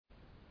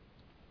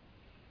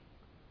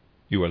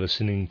You are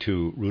listening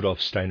to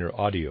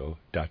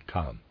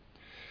rudolfsteineraudio.com.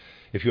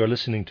 If you are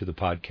listening to the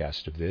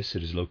podcast of this,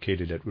 it is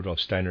located at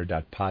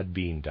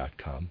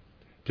rudolfsteiner.podbean.com.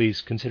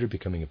 Please consider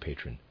becoming a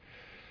patron.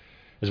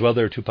 As well,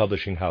 there are two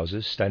publishing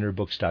houses,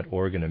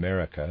 steinerbooks.org in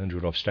America and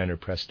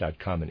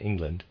rudolfsteinerpress.com in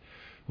England,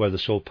 who are the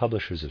sole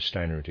publishers of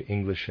Steiner into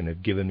English and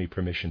have given me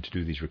permission to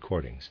do these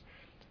recordings.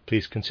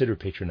 Please consider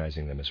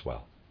patronizing them as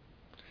well.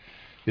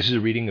 This is a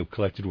reading of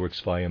Collected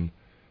Works, Volume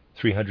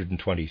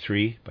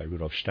 323 by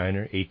Rudolf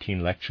Steiner,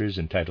 18 lectures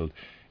entitled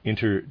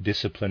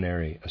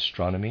Interdisciplinary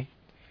Astronomy,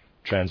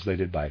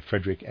 translated by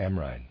Frederick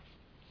Amrine.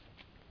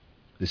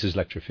 This is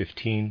Lecture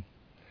 15,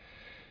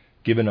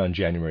 given on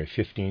January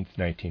 15,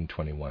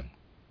 1921.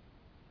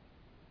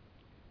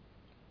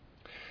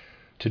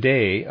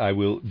 Today I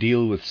will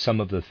deal with some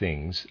of the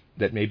things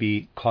that may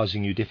be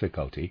causing you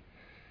difficulty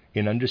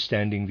in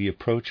understanding the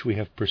approach we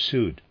have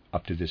pursued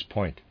up to this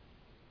point.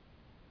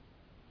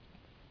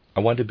 I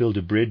want to build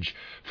a bridge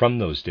from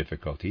those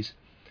difficulties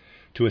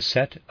to a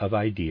set of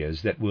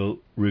ideas that will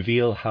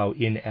reveal how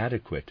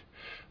inadequate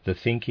the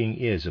thinking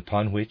is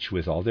upon which,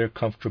 with all their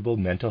comfortable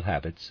mental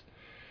habits,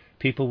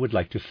 people would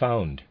like to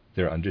found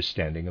their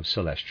understanding of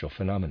celestial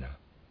phenomena.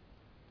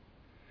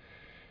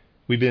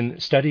 We've been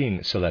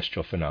studying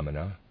celestial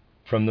phenomena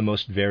from the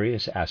most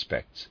various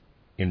aspects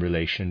in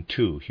relation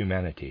to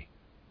humanity.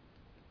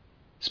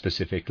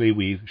 Specifically,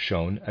 we've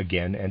shown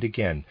again and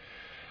again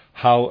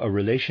how a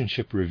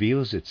relationship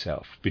reveals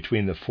itself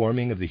between the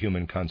forming of the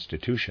human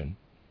constitution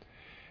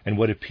and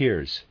what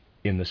appears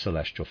in the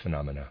celestial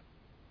phenomena.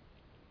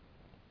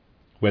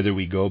 Whether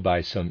we go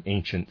by some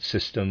ancient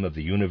system of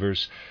the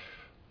universe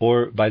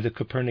or by the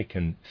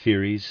Copernican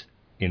theories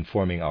in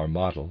forming our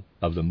model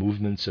of the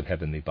movements of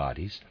heavenly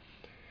bodies,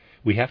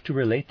 we have to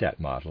relate that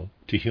model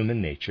to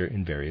human nature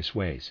in various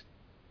ways.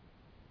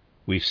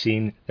 We've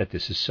seen that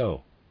this is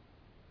so.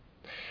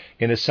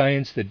 In a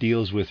science that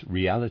deals with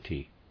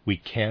reality, we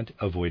can't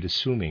avoid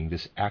assuming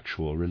this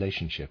actual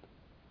relationship.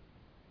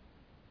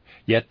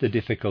 Yet the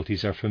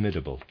difficulties are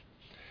formidable.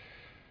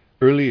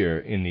 Earlier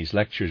in these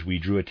lectures, we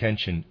drew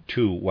attention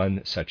to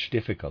one such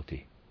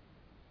difficulty.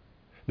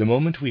 The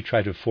moment we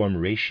try to form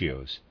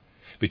ratios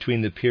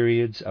between the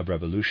periods of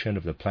revolution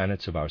of the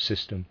planets of our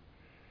system,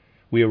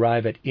 we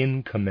arrive at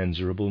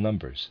incommensurable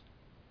numbers,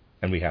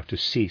 and we have to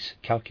cease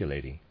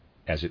calculating,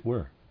 as it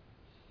were.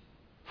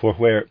 For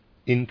where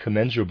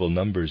incommensurable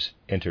numbers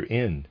enter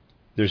in,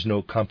 there's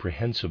no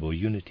comprehensible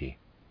unity.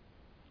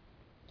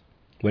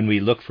 When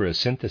we look for a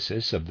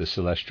synthesis of the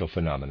celestial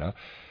phenomena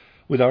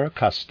with our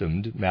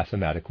accustomed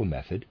mathematical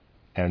method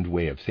and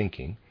way of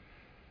thinking,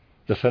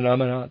 the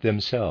phenomena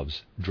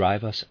themselves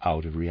drive us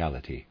out of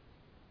reality.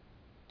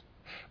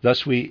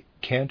 Thus we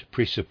can't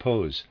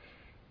presuppose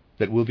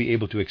that we'll be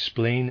able to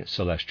explain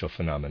celestial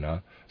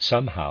phenomena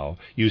somehow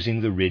using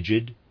the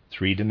rigid,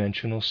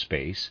 three-dimensional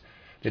space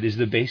that is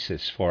the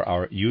basis for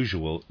our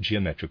usual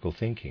geometrical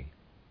thinking.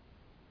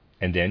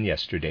 And then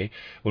yesterday,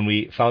 when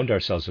we found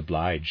ourselves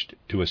obliged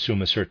to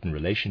assume a certain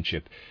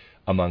relationship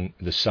among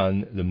the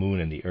sun, the moon,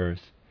 and the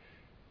earth,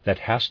 that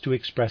has to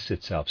express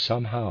itself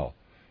somehow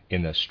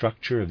in the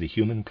structure of the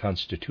human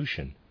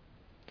constitution,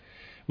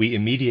 we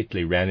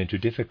immediately ran into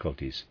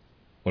difficulties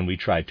when we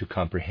tried to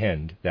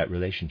comprehend that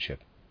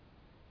relationship.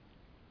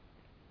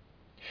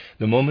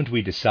 The moment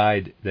we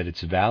decide that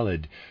it's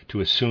valid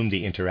to assume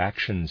the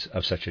interactions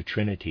of such a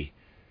trinity,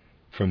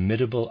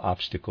 formidable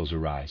obstacles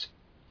arise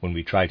when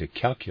we try to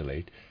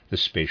calculate the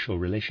spatial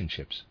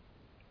relationships.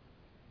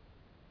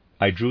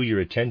 I drew your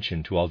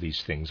attention to all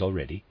these things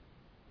already.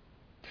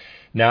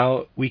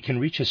 Now we can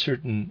reach a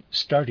certain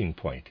starting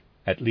point,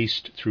 at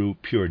least through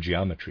pure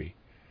geometry,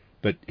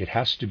 but it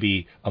has to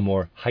be a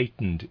more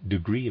heightened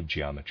degree of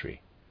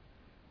geometry.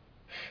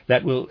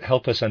 That will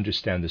help us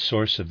understand the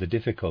source of the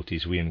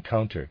difficulties we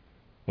encounter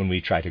when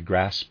we try to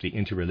grasp the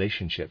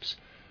interrelationships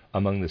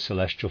among the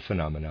celestial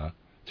phenomena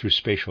through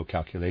spatial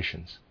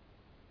calculations.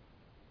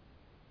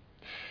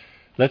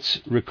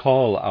 Let's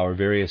recall our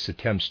various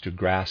attempts to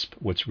grasp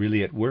what's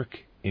really at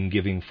work in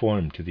giving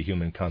form to the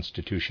human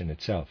constitution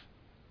itself.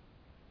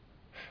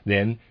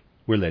 Then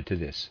we're led to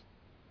this.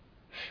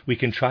 We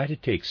can try to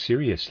take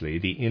seriously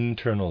the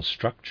internal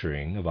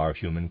structuring of our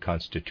human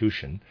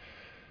constitution,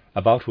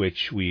 about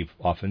which we've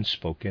often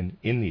spoken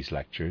in these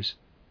lectures,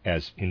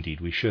 as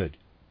indeed we should.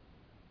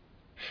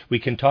 We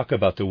can talk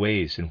about the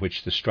ways in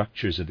which the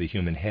structures of the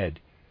human head,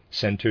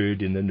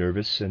 centered in the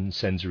nervous and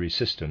sensory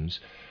systems,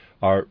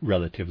 are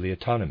relatively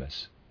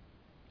autonomous.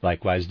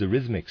 Likewise the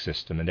rhythmic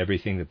system and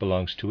everything that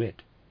belongs to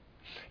it.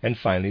 And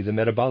finally the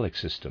metabolic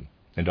system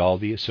and all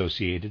the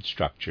associated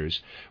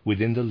structures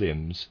within the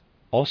limbs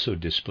also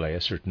display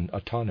a certain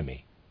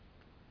autonomy.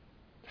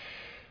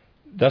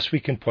 Thus we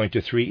can point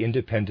to three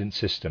independent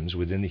systems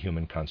within the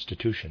human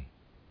constitution.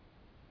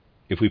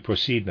 If we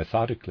proceed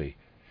methodically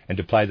and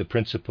apply the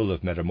principle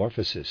of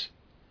metamorphosis,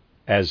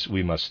 as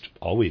we must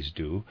always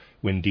do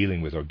when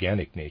dealing with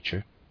organic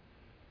nature,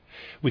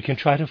 we can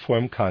try to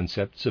form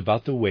concepts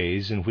about the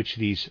ways in which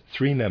these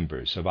three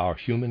members of our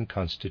human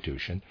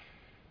constitution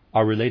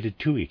are related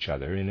to each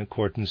other in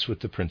accordance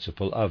with the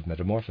principle of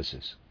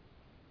metamorphosis.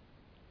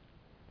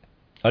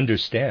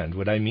 understand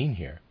what I mean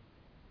here.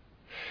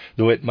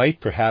 Though it might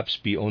perhaps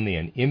be only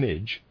an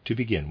image to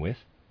begin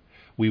with,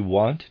 we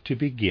want to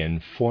begin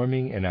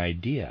forming an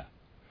idea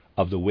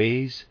of the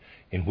ways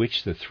in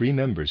which the three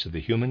members of the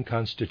human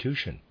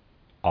constitution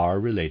are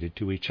related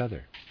to each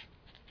other.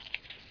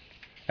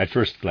 At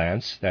first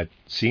glance, that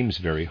seems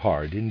very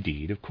hard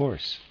indeed, of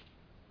course.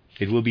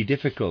 It will be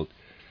difficult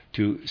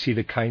to see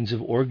the kinds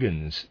of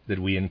organs that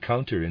we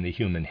encounter in the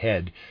human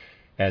head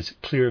as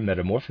clear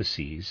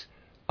metamorphoses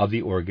of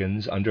the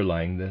organs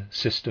underlying the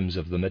systems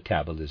of the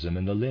metabolism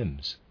and the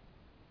limbs.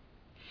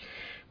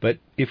 But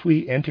if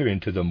we enter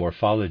into the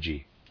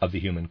morphology of the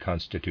human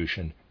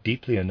constitution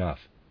deeply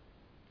enough,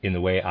 in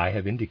the way I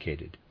have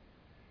indicated,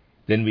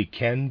 then we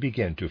can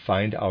begin to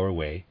find our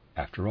way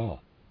after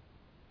all.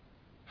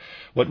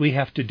 What we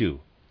have to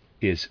do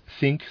is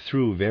think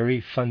through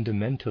very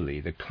fundamentally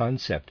the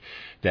concept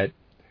that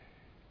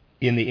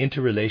in the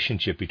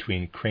interrelationship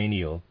between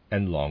cranial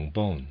and long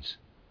bones.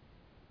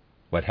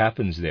 What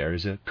happens there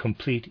is a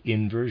complete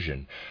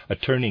inversion, a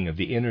turning of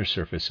the inner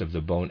surface of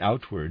the bone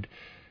outward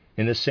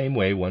in the same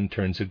way one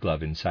turns a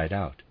glove inside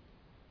out.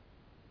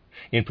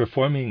 In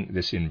performing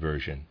this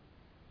inversion,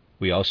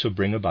 we also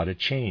bring about a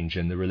change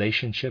in the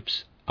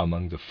relationships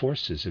among the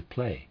forces at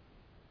play.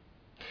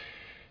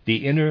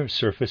 The inner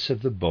surface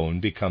of the bone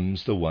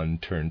becomes the one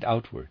turned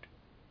outward.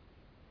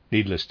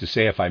 Needless to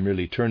say, if I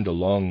merely turned a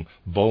long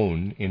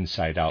bone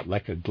inside out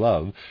like a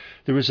glove,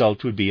 the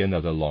result would be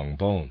another long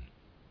bone.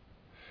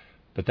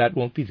 But that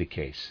won't be the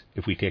case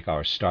if we take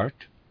our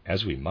start,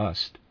 as we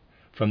must,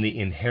 from the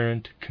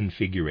inherent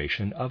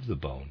configuration of the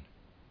bone.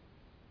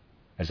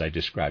 As I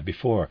described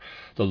before,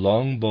 the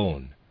long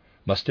bone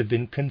must have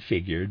been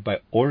configured by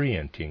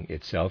orienting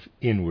itself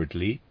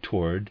inwardly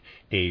toward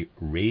a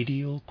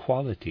radial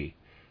quality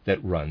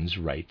that runs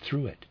right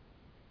through it.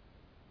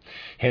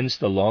 Hence,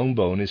 the long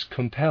bone is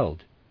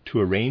compelled to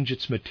arrange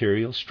its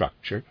material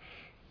structure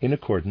in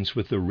accordance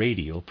with the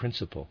radial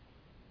principle.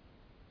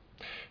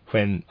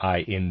 When I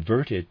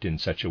invert it in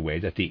such a way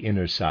that the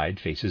inner side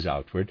faces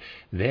outward,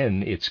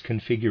 then its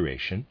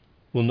configuration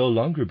will no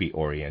longer be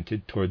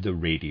oriented toward the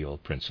radial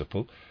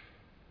principle,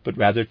 but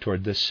rather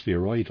toward the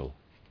spheroidal.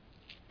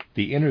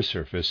 The inner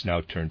surface,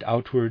 now turned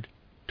outward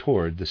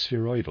toward the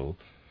spheroidal,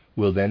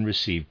 will then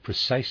receive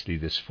precisely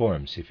this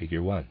form, see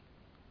Figure 1.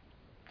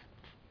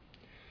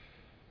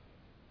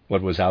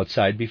 What was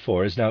outside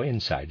before is now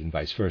inside, and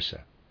vice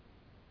versa.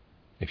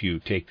 If you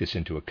take this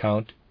into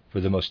account, for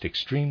the most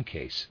extreme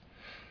case,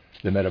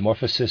 the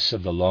metamorphosis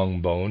of the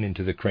long bone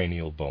into the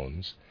cranial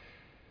bones,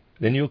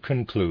 then you'll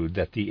conclude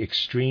that the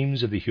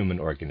extremes of the human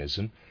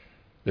organism,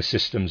 the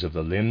systems of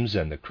the limbs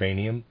and the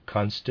cranium,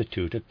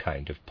 constitute a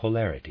kind of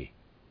polarity.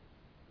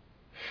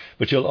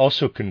 But you'll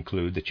also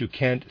conclude that you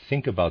can't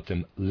think about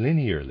them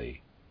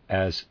linearly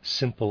as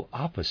simple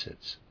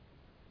opposites.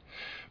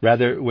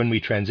 Rather, when we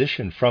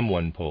transition from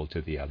one pole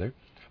to the other,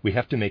 we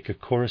have to make a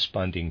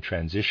corresponding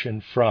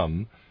transition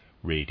from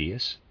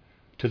radius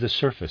to the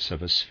surface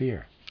of a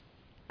sphere.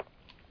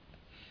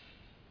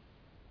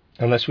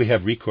 Unless we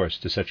have recourse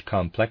to such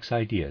complex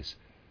ideas,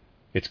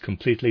 it's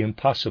completely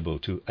impossible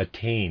to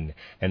attain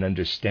an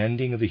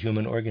understanding of the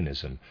human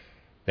organism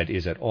that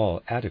is at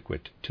all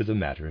adequate to the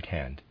matter at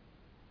hand.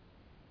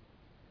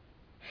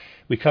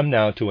 We come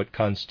now to what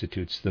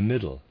constitutes the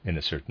middle, in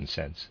a certain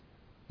sense,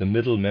 the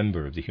middle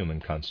member of the human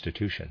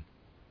constitution.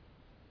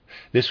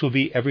 This will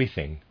be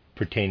everything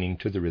pertaining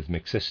to the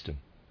rhythmic system.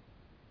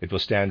 It will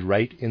stand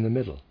right in the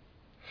middle,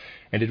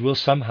 and it will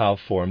somehow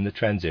form the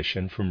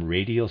transition from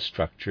radial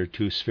structure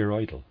to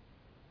spheroidal.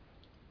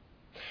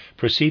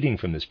 Proceeding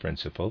from this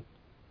principle,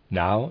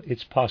 now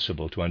it's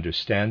possible to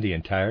understand the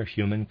entire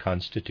human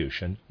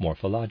constitution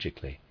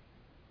morphologically.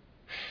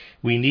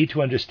 We need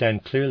to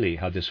understand clearly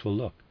how this will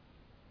look.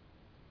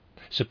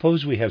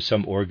 Suppose we have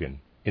some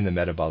organ in the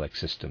metabolic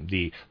system,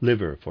 the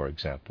liver, for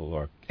example,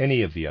 or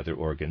any of the other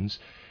organs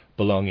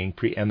belonging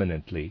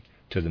preeminently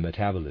to the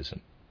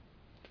metabolism.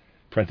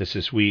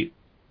 Parenthesis, we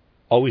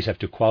always have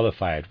to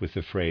qualify it with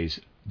the phrase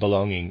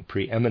belonging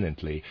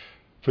preeminently,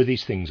 for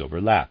these things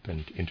overlap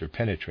and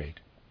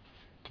interpenetrate.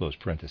 Close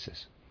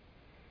parenthesis.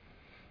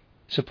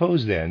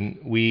 Suppose then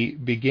we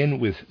begin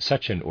with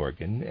such an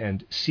organ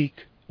and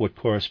seek what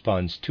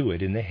corresponds to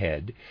it in the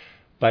head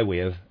by way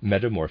of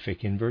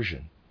metamorphic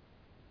inversion.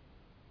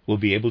 We'll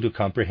be able to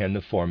comprehend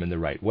the form in the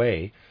right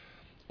way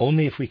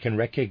only if we can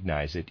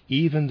recognize it,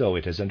 even though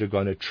it has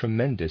undergone a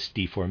tremendous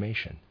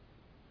deformation.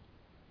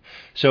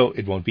 So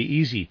it won't be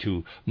easy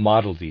to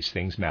model these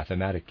things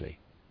mathematically.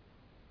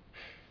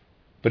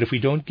 But if we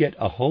don't get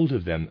a hold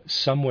of them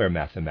somewhere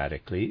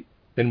mathematically,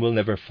 then we'll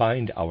never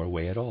find our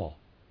way at all.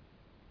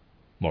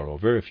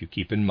 Moreover, if you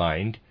keep in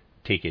mind,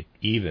 take it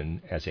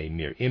even as a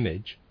mere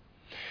image,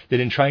 that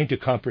in trying to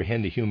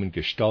comprehend the human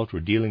gestalt, we're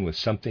dealing with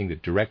something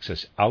that directs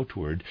us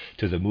outward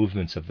to the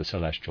movements of the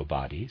celestial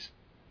bodies,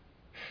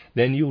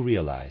 then you'll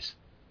realize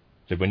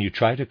that when you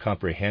try to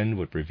comprehend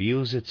what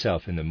reveals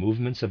itself in the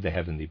movements of the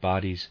heavenly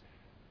bodies,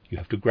 you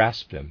have to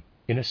grasp them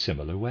in a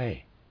similar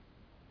way.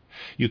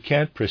 You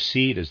can't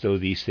proceed as though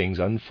these things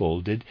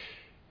unfolded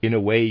in a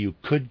way you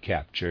could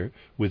capture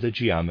with a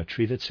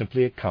geometry that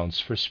simply accounts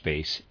for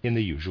space in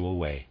the usual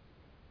way,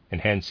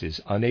 and hence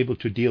is unable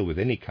to deal with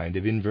any kind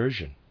of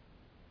inversion.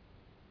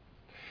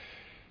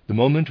 The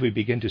moment we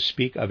begin to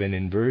speak of an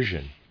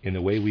inversion in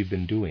the way we've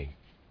been doing,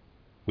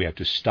 we have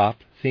to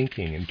stop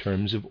thinking in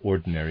terms of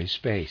ordinary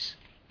space.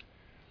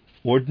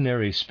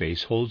 Ordinary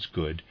space holds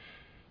good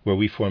where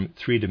we form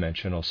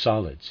three-dimensional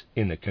solids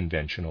in the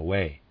conventional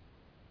way.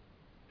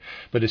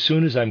 But as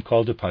soon as I'm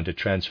called upon to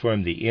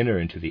transform the inner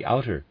into the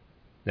outer,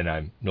 then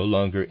I'm no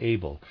longer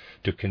able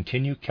to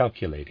continue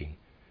calculating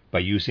by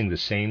using the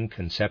same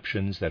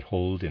conceptions that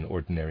hold in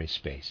ordinary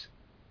space.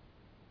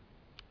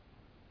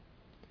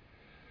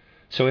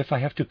 So if I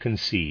have to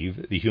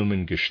conceive the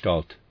human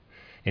gestalt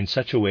in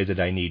such a way that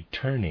I need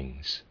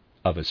turnings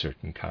of a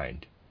certain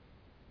kind,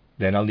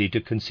 then I'll need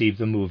to conceive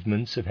the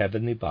movements of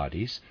heavenly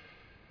bodies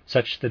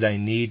such that I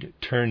need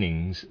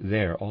turnings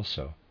there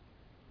also.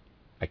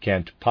 I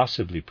can't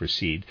possibly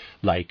proceed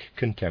like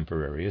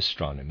contemporary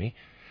astronomy,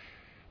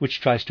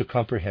 which tries to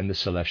comprehend the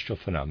celestial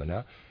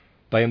phenomena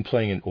by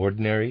employing an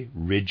ordinary,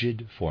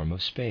 rigid form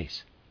of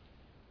space.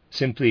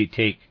 Simply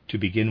take, to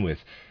begin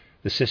with,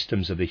 the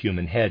systems of the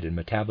human head and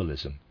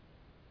metabolism.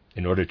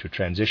 In order to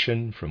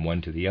transition from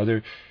one to the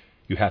other,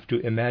 you have to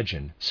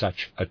imagine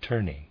such a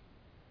turning,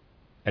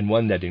 and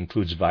one that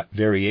includes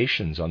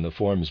variations on the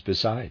forms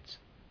besides.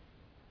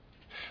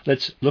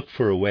 Let's look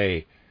for a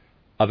way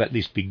of at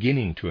least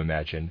beginning to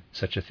imagine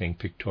such a thing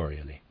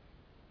pictorially.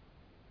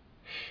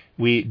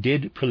 We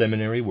did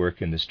preliminary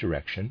work in this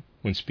direction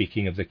when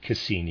speaking of the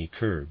Cassini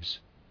curves,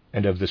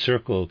 and of the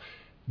circle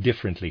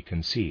differently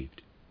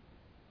conceived.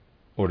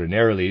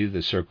 Ordinarily,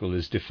 the circle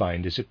is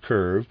defined as a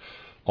curve,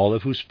 all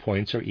of whose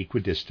points are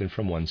equidistant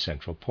from one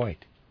central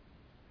point.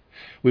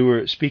 We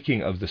were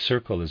speaking of the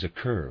circle as a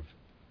curve,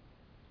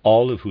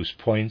 all of whose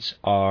points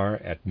are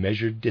at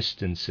measured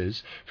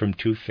distances from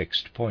two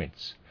fixed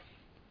points,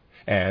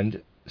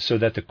 and so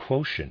that the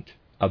quotient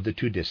of the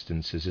two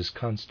distances is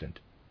constant.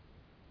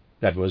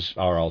 That was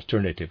our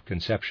alternative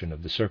conception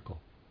of the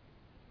circle.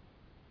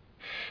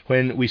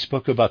 When we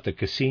spoke about the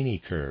Cassini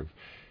curve,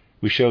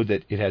 we showed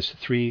that it has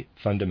three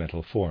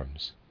fundamental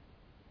forms.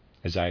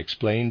 As I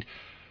explained,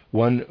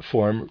 one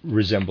form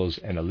resembles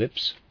an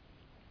ellipse,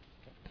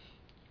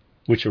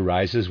 which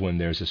arises when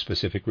there's a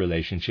specific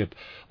relationship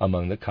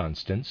among the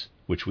constants,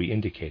 which we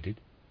indicated.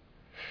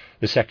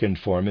 The second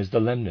form is the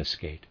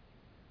lemniscate.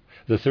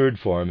 The third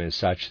form is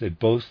such that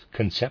both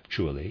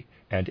conceptually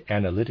and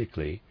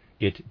analytically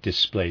it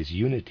displays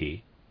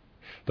unity,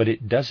 but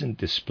it doesn't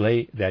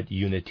display that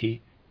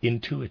unity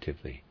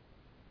intuitively.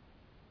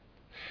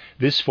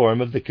 This form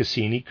of the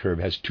Cassini curve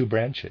has two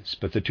branches,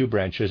 but the two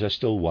branches are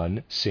still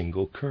one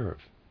single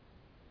curve.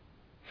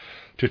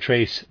 To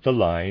trace the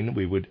line,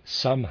 we would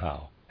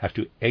somehow have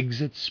to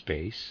exit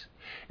space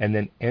and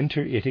then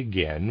enter it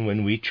again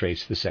when we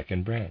trace the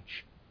second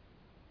branch.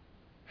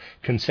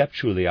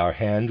 Conceptually, our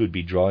hand would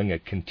be drawing a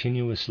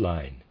continuous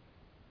line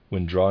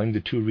when drawing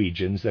the two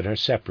regions that are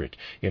separate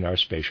in our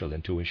spatial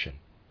intuition.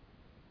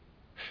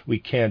 We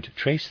can't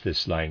trace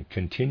this line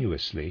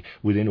continuously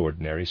within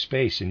ordinary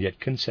space, and yet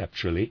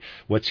conceptually,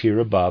 what's here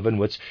above and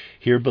what's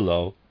here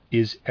below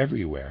is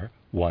everywhere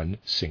one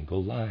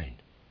single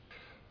line.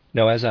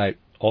 Now, as I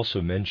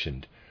also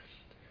mentioned,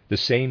 the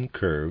same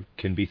curve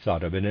can be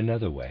thought of in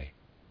another way.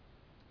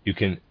 You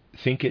can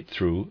think it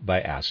through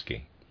by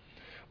asking,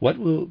 what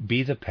will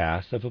be the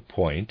path of a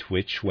point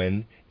which,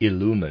 when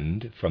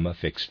illumined from a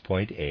fixed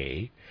point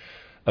A,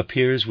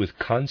 appears with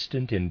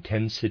constant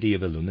intensity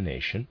of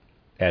illumination,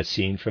 as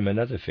seen from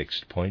another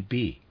fixed point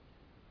B?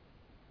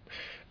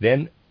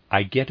 Then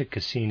I get a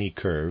Cassini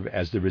curve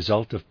as the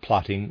result of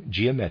plotting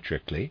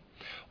geometrically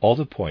all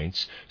the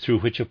points through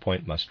which a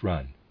point must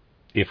run,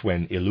 if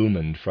when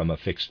illumined from a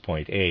fixed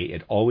point A,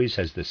 it always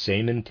has the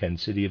same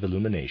intensity of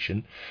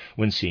illumination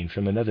when seen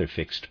from another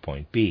fixed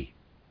point B.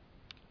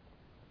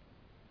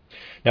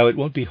 Now, it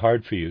won't be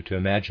hard for you to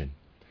imagine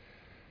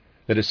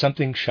that if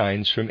something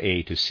shines from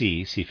A to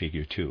C, see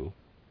figure 2,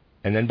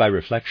 and then by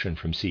reflection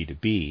from C to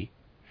B,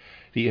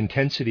 the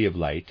intensity of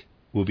light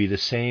will be the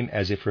same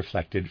as if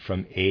reflected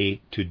from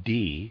A to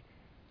D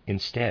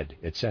instead,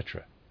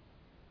 etc.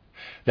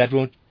 That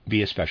won't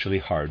be especially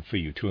hard for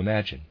you to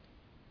imagine.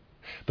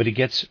 But it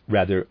gets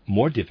rather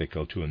more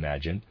difficult to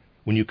imagine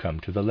when you come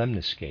to the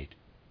lemniscate.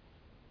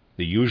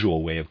 The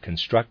usual way of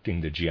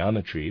constructing the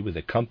geometry with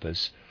a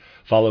compass,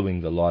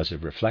 following the laws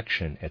of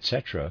reflection,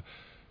 etc.,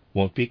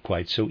 won't be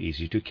quite so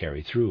easy to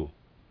carry through.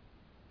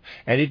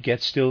 And it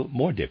gets still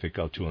more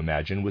difficult to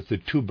imagine with the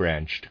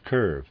two-branched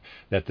curve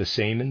that the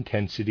same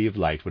intensity of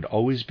light would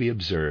always be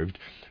observed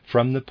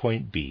from the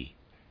point B,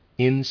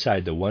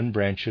 inside the one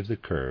branch of the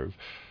curve,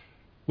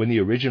 when the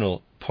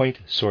original point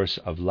source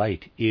of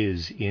light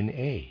is in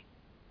A.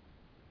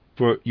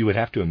 For you would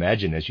have to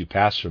imagine, as you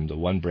pass from the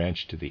one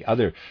branch to the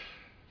other,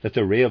 that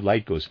the ray of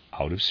light goes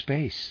out of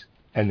space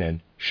and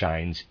then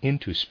shines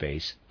into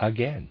space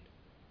again.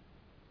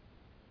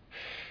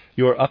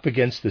 You are up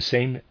against the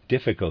same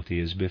difficulty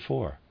as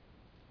before,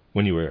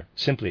 when you were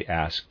simply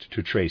asked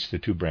to trace the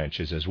two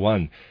branches as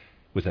one,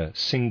 with a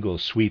single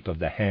sweep of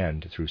the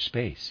hand through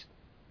space.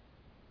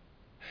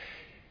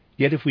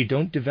 Yet if we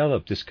don't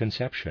develop this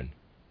conception,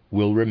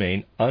 we'll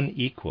remain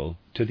unequal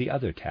to the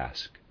other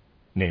task,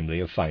 namely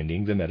of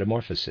finding the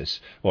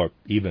metamorphosis, or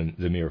even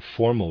the mere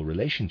formal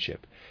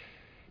relationship,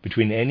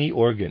 between any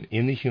organ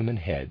in the human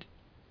head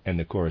and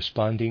the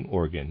corresponding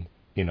organ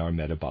in our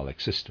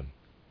metabolic system.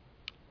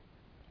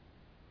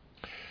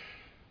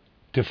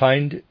 To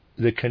find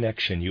the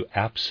connection, you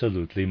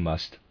absolutely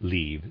must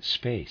leave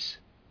space.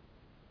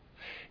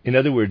 In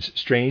other words,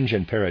 strange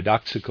and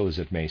paradoxical as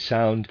it may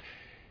sound,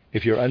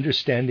 if your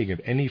understanding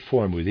of any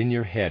form within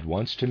your head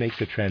wants to make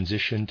the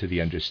transition to the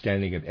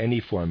understanding of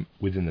any form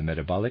within the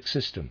metabolic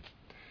system,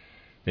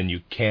 then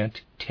you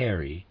can't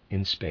tarry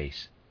in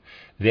space.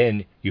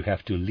 Then you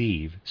have to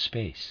leave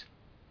space.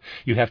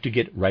 You have to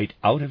get right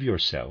out of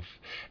yourself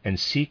and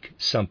seek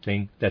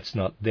something that's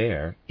not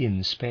there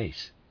in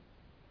space.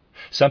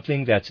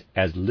 Something that's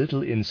as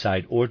little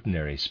inside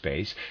ordinary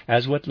space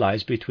as what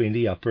lies between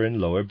the upper and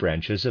lower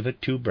branches of a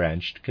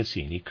two-branched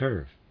Cassini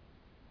curve.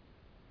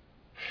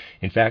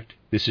 In fact,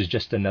 this is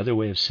just another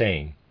way of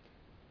saying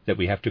that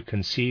we have to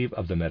conceive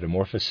of the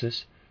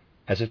metamorphosis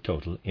as a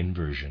total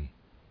inversion.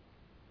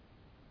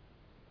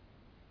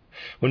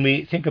 When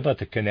we think about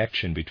the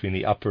connection between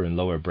the upper and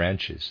lower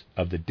branches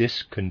of the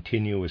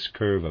discontinuous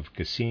curve of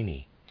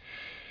Cassini,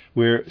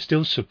 we're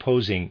still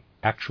supposing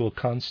actual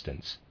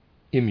constants,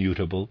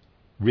 immutable,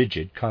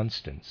 rigid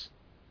constants.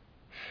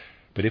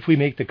 But if we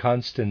make the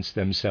constants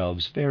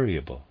themselves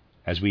variable,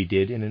 as we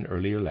did in an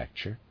earlier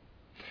lecture,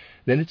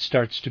 then it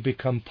starts to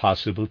become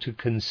possible to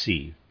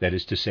conceive, that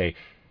is to say,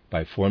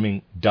 by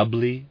forming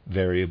doubly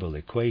variable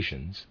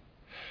equations,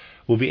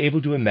 we'll be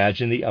able to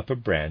imagine the upper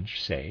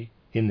branch, say,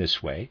 in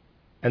this way,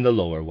 and the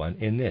lower one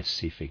in this,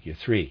 see figure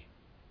 3.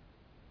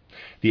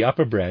 The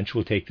upper branch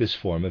will take this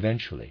form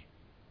eventually.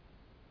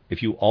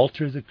 If you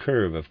alter the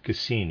curve of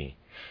Cassini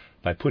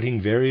by putting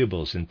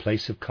variables in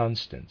place of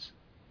constants,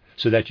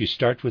 so that you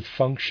start with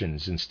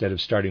functions instead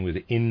of starting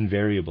with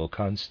invariable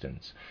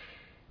constants,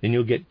 then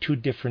you'll get two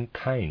different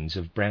kinds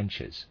of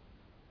branches.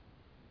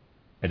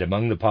 And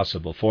among the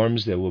possible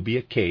forms there will be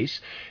a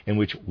case in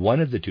which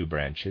one of the two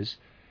branches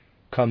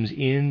comes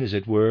in, as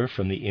it were,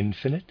 from the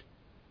infinite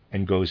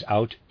and goes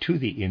out to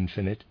the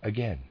infinite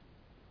again.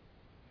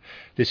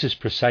 This is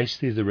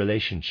precisely the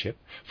relationship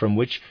from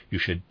which you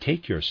should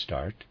take your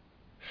start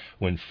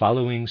when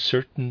following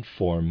certain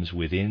forms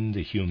within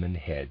the human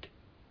head,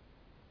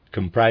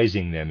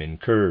 comprising them in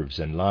curves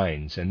and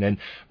lines, and then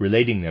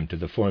relating them to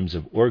the forms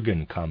of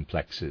organ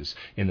complexes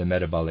in the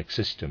metabolic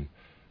system,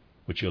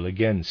 which you'll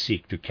again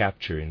seek to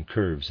capture in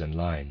curves and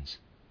lines.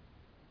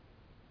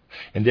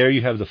 And there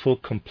you have the full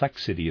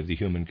complexity of the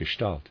human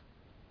gestalt.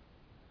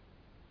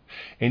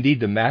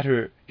 Indeed, the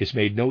matter is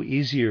made no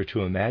easier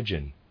to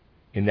imagine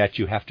in that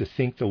you have to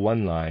think the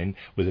one line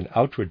with an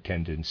outward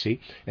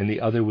tendency and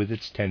the other with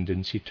its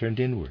tendency turned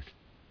inward.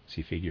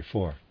 See figure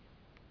 4.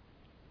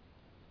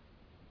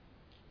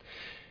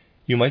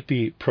 You might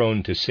be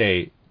prone to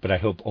say, but I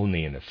hope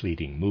only in a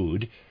fleeting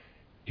mood,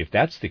 if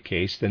that's the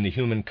case, then the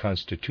human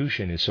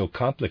constitution is so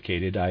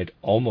complicated I'd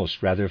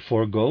almost rather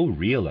forego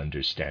real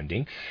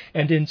understanding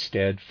and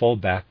instead fall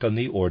back on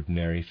the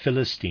ordinary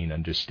Philistine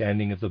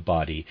understanding of the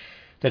body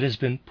that has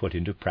been put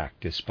into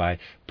practice by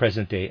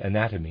present-day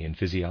anatomy and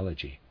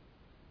physiology.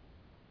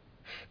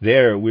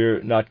 There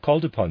we're not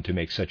called upon to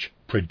make such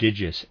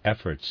prodigious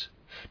efforts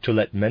to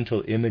let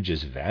mental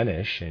images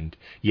vanish and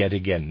yet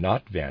again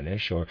not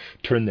vanish, or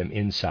turn them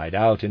inside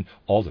out and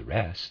all the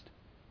rest.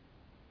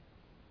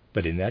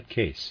 But in that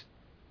case,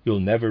 you'll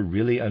never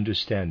really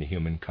understand the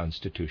human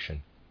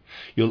constitution.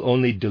 You'll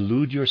only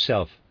delude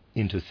yourself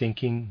into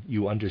thinking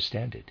you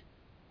understand it.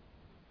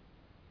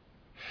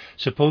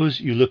 Suppose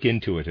you look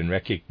into it and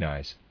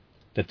recognize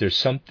that there's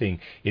something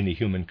in the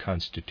human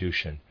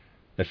constitution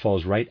that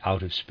falls right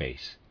out of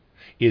space,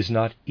 is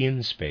not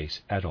in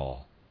space at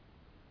all,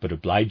 but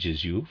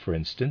obliges you, for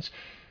instance,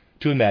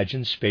 to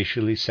imagine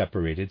spatially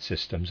separated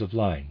systems of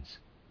lines,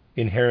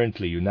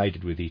 inherently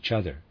united with each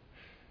other,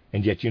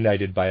 and yet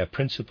united by a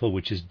principle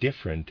which is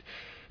different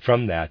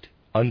from that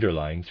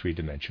underlying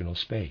three-dimensional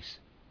space.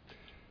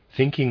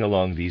 Thinking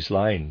along these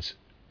lines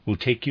will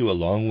take you a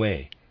long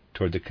way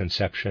toward the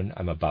conception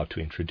I'm about to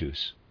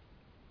introduce.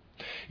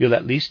 You'll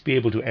at least be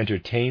able to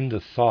entertain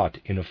the thought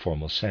in a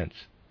formal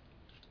sense.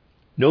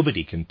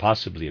 Nobody can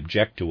possibly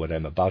object to what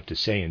I'm about to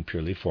say in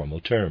purely formal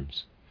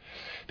terms,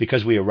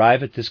 because we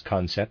arrive at this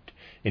concept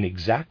in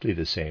exactly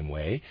the same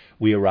way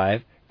we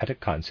arrive at a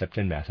concept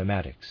in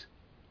mathematics.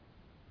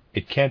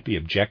 It can't be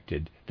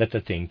objected that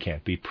the thing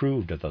can't be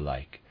proved or the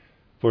like,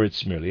 for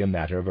it's merely a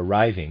matter of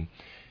arriving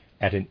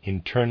at an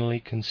internally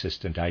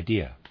consistent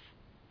idea.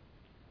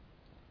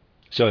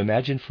 So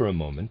imagine for a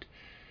moment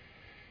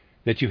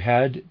that you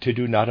had to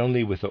do not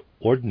only with the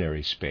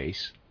ordinary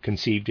space,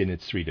 conceived in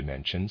its three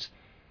dimensions,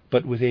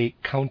 but with a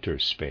counter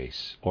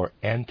space or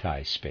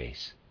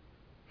anti-space.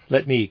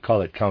 Let me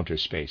call it counter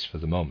space for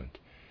the moment,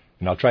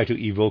 and I'll try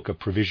to evoke a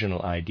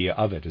provisional idea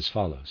of it as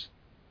follows.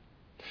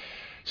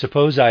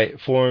 Suppose I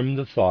form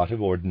the thought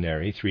of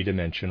ordinary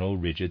three-dimensional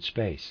rigid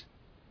space.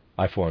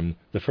 I form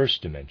the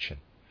first dimension.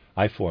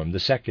 I form the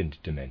second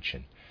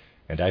dimension.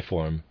 And I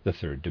form the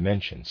third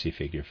dimension. See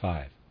Figure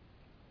 5.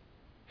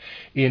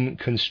 In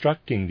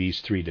constructing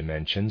these three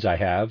dimensions, I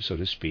have, so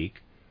to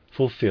speak,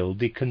 fulfilled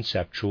the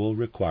conceptual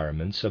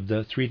requirements of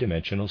the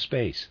three-dimensional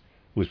space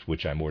with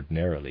which I'm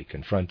ordinarily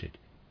confronted.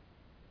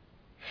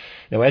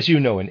 Now, as you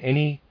know, in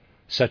any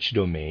such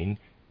domain,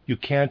 you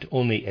can't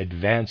only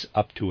advance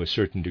up to a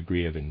certain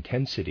degree of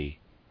intensity,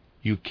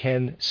 you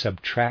can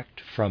subtract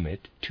from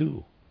it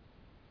too.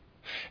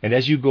 And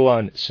as you go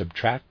on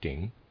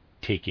subtracting,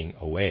 taking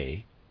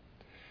away,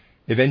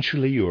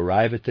 eventually you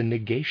arrive at the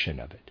negation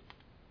of it.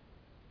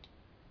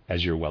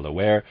 As you're well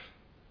aware,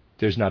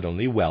 there's not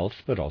only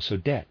wealth, but also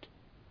debt.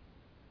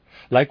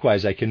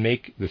 Likewise, I can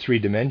make the three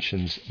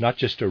dimensions not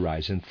just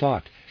arise in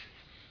thought,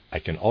 I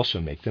can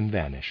also make them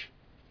vanish.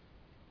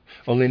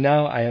 Only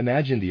now I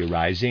imagine the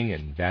arising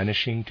and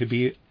vanishing to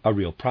be a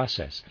real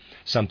process,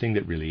 something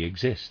that really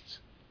exists.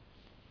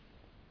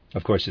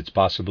 Of course, it's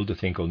possible to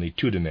think only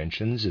two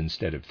dimensions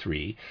instead of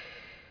three,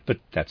 but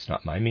that's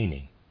not my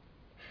meaning.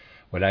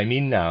 What I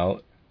mean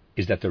now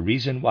is that the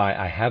reason why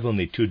I have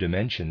only two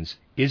dimensions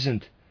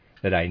isn't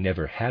that I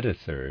never had a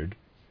third,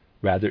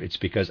 rather it's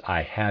because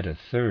I had a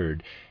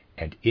third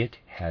and it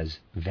has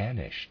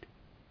vanished.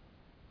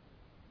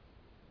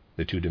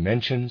 The two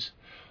dimensions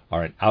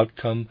are an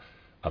outcome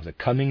of the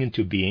coming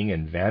into being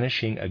and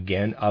vanishing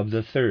again of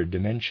the third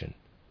dimension.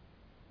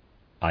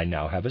 I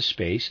now have a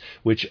space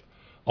which,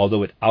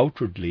 although it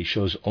outwardly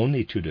shows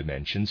only two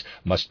dimensions,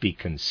 must be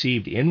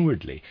conceived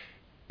inwardly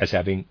as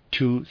having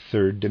two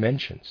third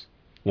dimensions,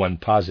 one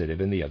positive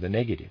and the other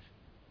negative.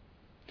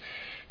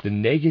 The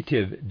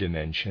negative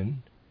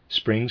dimension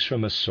springs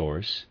from a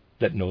source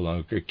that no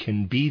longer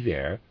can be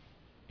there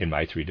in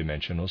my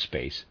three-dimensional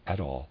space at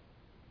all.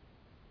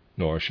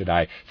 Nor should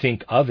I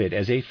think of it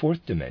as a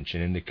fourth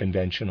dimension in the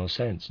conventional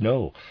sense.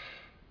 No,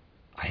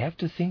 I have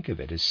to think of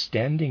it as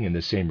standing in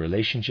the same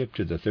relationship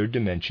to the third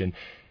dimension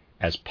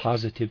as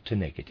positive to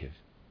negative.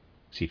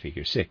 See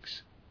Figure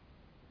 6.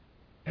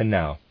 And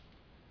now,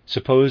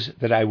 suppose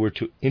that I were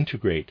to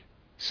integrate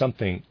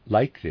something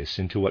like this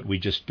into what we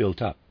just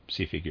built up.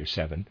 See Figure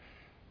 7,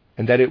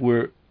 and that it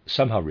were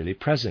somehow really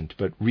present,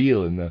 but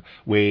real in the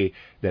way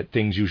that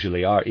things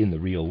usually are in the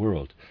real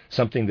world,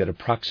 something that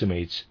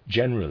approximates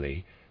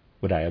generally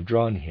what I have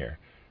drawn here,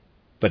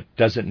 but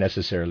doesn't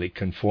necessarily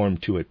conform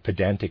to it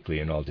pedantically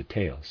in all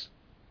details.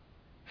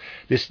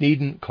 This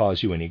needn't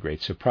cause you any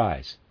great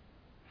surprise,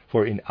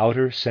 for in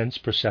outer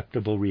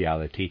sense-perceptible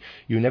reality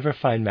you never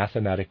find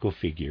mathematical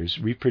figures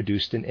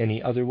reproduced in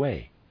any other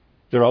way.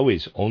 They're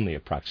always only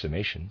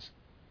approximations.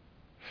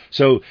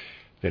 So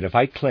that if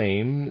I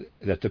claim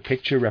that the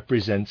picture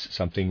represents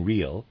something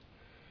real,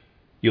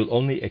 you'll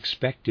only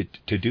expect it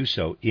to do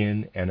so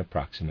in an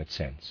approximate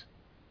sense.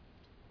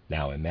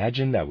 Now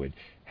imagine I would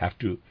have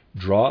to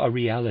draw a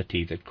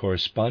reality that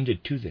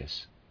corresponded to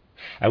this.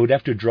 I would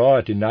have to draw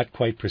it in not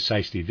quite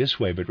precisely this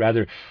way, but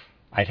rather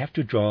I'd have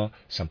to draw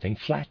something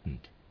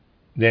flattened.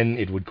 Then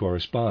it would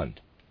correspond.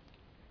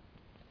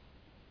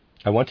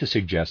 I want to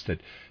suggest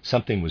that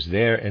something was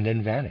there and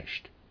then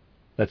vanished.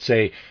 Let's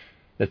say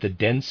that the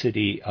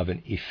density of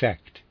an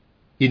effect,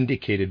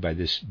 indicated by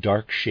this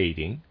dark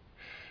shading,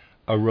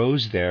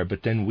 arose there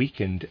but then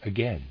weakened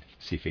again.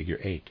 See Figure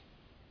 8.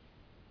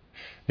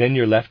 Then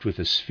you're left with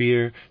a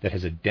sphere that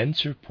has a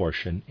denser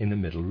portion in the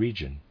middle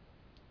region.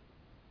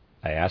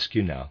 I ask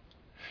you now,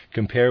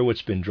 compare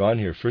what's been drawn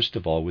here first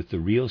of all with the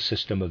real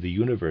system of the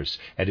universe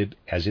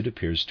as it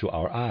appears to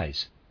our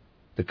eyes,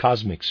 the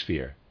cosmic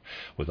sphere,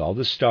 with all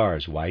the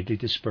stars widely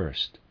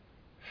dispersed,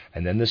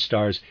 and then the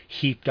stars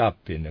heaped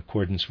up in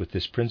accordance with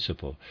this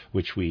principle,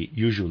 which we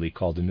usually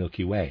call the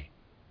Milky Way.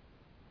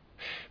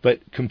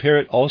 But compare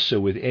it also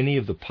with any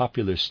of the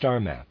popular star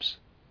maps.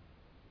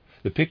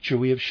 The picture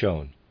we have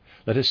shown,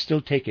 let us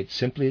still take it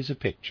simply as a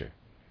picture,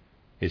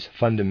 is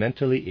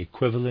fundamentally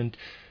equivalent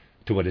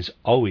to what is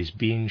always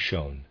being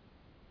shown,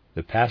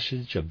 the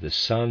passage of the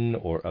sun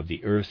or of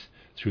the earth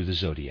through the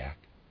zodiac,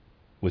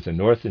 with the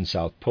north and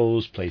south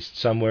poles placed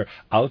somewhere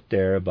out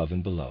there above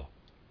and below.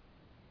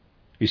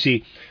 You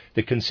see,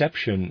 the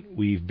conception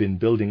we've been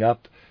building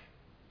up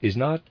is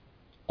not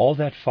all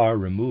that far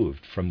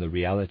removed from the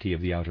reality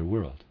of the outer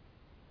world.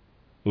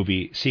 We'll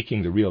be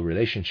seeking the real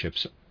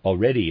relationships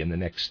already in the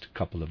next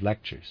couple of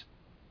lectures.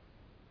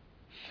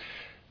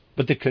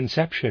 But the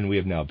conception we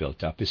have now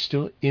built up is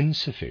still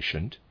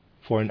insufficient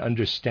for an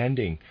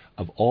understanding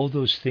of all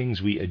those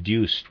things we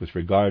adduced with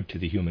regard to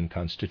the human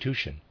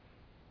constitution.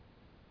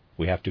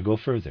 We have to go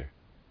further.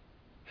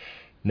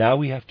 Now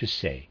we have to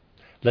say,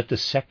 let the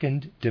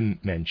second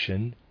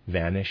dimension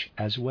vanish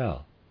as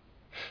well,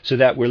 so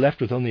that we're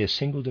left with only a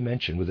single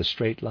dimension with a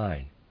straight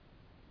line.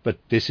 But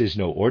this is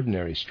no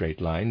ordinary straight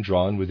line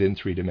drawn within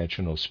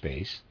three-dimensional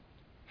space.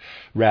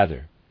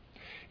 Rather,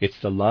 it's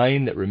the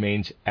line that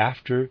remains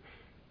after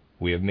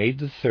we have made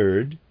the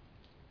third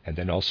and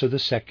then also the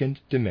second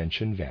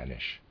dimension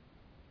vanish.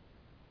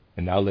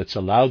 And now let's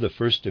allow the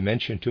first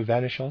dimension to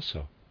vanish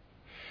also.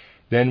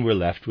 then we're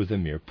left with a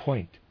mere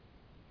point.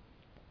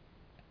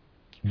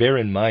 Bear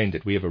in mind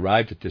that we have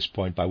arrived at this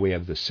point by way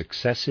of the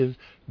successive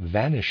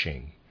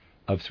vanishing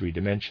of three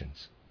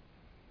dimensions.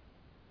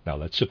 Now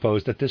let's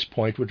suppose that this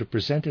point were to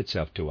present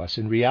itself to us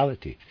in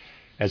reality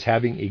as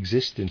having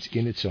existence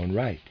in its own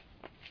right.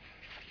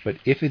 But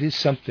if it is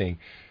something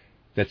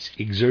that's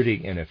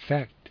exerting an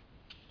effect,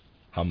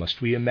 how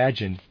must we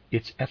imagine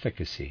its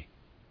efficacy?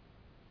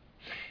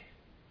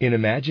 In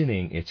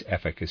imagining its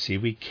efficacy,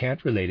 we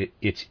can't relate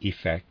its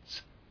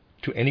effects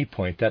to any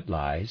point that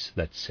lies,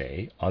 let's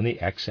say, on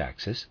the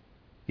x-axis.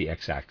 The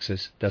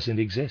x-axis doesn't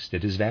exist,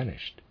 it has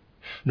vanished.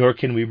 Nor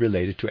can we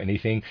relate it to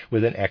anything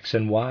with an x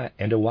and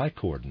a y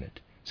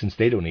coordinate, since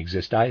they don't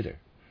exist either.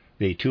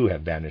 They too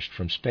have vanished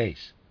from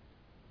space.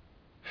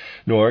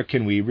 Nor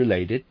can we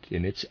relate it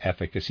in its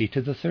efficacy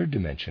to the third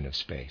dimension of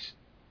space.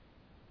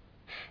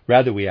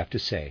 Rather, we have to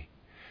say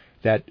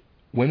that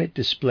when it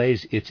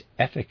displays its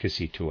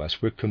efficacy to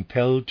us, we're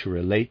compelled to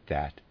relate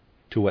that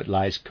to what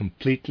lies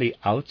completely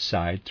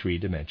outside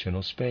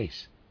three-dimensional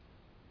space.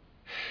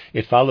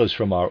 It follows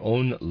from our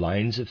own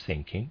lines of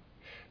thinking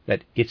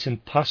that it's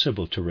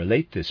impossible to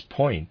relate this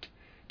point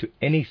to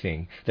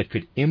anything that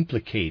could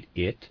implicate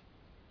it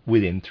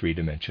within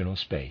three-dimensional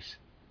space.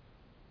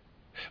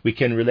 We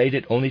can relate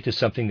it only to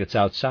something that's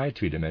outside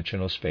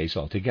three-dimensional space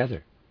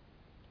altogether.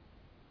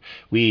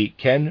 We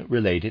can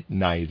relate it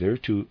neither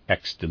to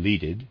x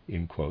deleted,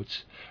 in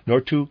quotes,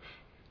 nor to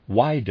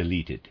y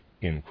deleted,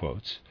 in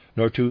quotes,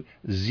 nor to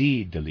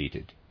z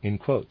deleted, in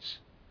quotes,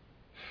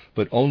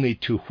 but only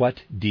to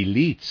what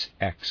deletes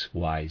x,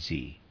 y,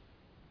 z.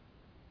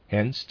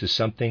 Hence, to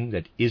something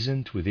that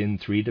isn't within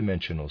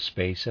three-dimensional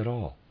space at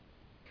all.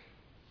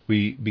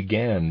 We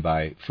began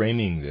by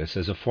framing this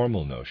as a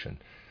formal notion,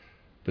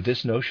 but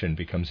this notion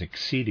becomes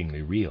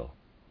exceedingly real.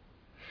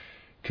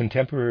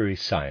 Contemporary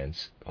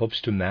science hopes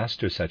to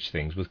master such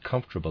things with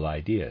comfortable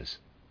ideas,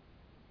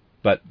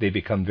 but they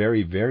become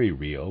very, very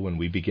real when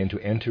we begin to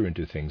enter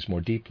into things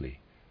more deeply.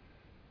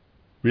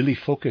 Really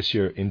focus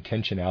your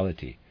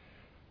intentionality,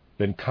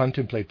 then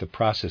contemplate the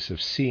process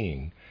of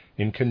seeing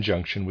in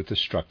conjunction with the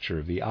structure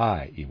of the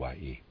eye,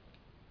 EYE.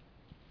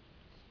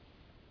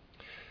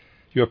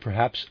 You're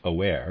perhaps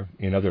aware,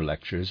 in other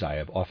lectures I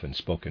have often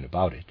spoken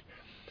about it,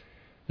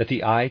 that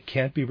the eye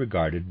can't be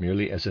regarded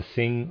merely as a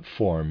thing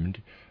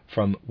formed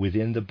from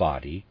within the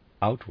body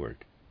outward,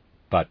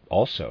 but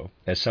also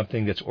as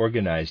something that's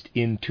organized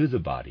into the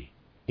body,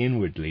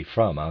 inwardly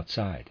from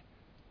outside.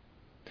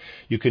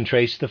 You can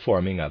trace the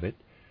forming of it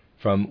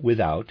from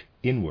without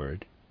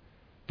inward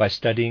by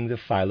studying the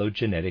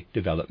phylogenetic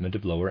development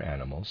of lower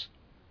animals,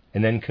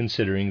 and then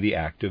considering the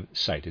act of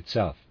sight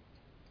itself.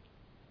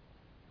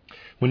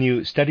 When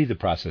you study the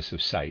process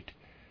of sight,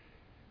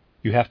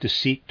 you have to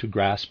seek to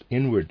grasp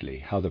inwardly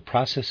how the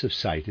process of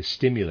sight is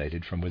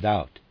stimulated from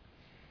without,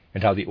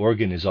 and how the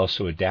organ is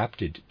also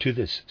adapted to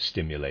this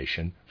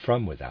stimulation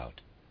from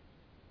without.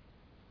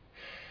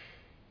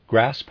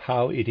 Grasp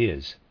how it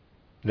is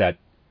that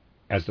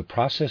as the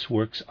process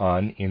works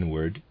on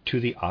inward to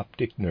the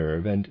optic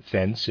nerve and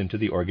thence into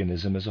the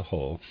organism as a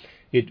whole,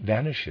 it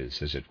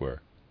vanishes, as it were,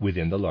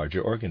 within the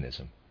larger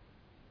organism.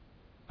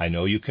 I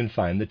know you can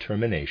find the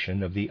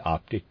termination of the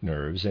optic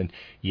nerves, and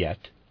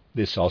yet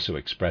this also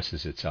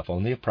expresses itself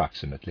only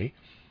approximately.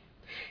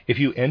 If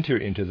you enter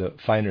into the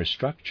finer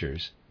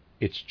structures,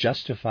 it's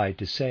justified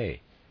to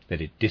say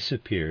that it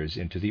disappears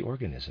into the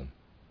organism.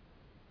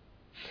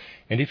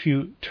 And if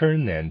you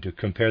turn then to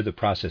compare the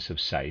process of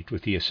sight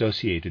with the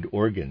associated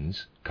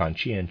organs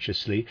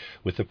conscientiously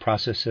with the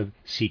process of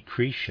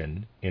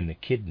secretion in the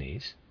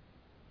kidneys,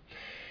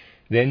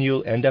 then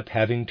you'll end up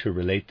having to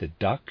relate the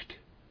duct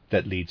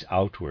that leads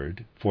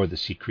outward for the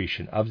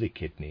secretion of the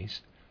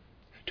kidneys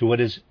to what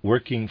is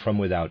working from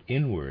without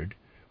inward,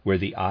 where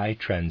the eye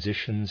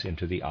transitions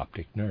into the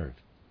optic nerve.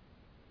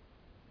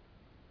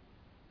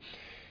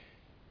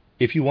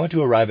 If you want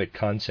to arrive at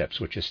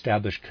concepts which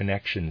establish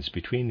connections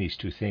between these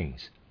two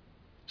things,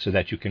 so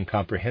that you can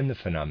comprehend the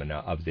phenomena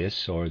of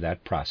this or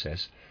that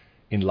process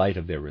in light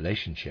of their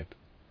relationship,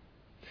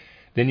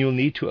 then you'll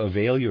need to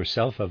avail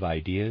yourself of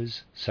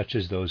ideas such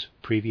as those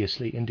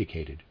previously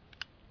indicated.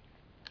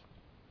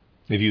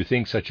 If you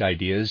think such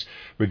ideas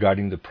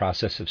regarding the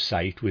process of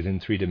sight within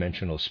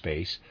three-dimensional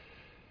space,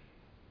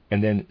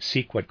 and then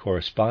seek what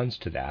corresponds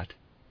to that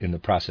in the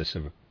process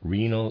of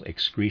renal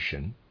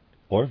excretion,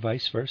 or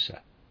vice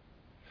versa,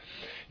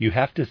 you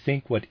have to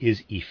think what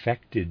is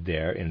effected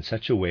there in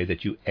such a way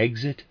that you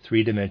exit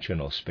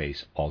three-dimensional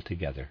space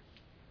altogether.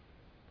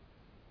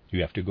 You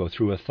have to go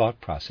through a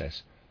thought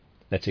process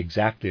that's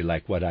exactly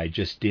like what I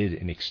just did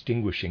in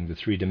extinguishing the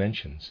three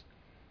dimensions.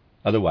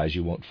 Otherwise,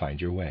 you won't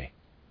find your way.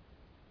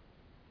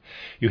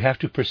 You have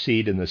to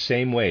proceed in the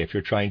same way if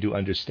you're trying to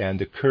understand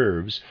the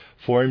curves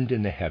formed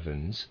in the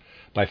heavens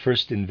by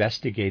first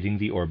investigating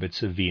the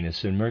orbits of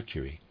Venus and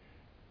Mercury,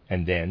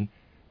 and then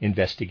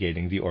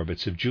investigating the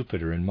orbits of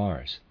Jupiter and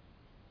Mars.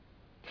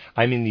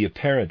 I mean the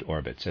apparent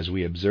orbits as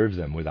we observe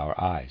them with our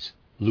eyes,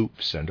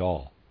 loops and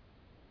all.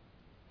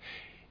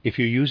 If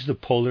you use the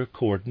polar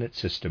coordinate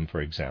system,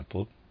 for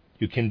example,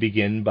 You can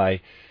begin by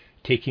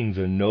taking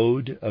the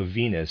node of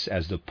Venus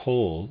as the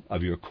pole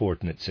of your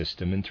coordinate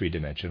system in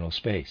three-dimensional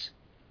space.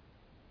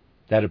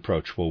 That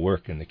approach will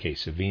work in the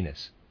case of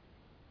Venus.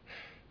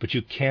 But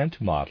you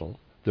can't model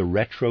the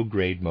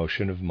retrograde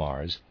motion of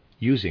Mars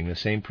using the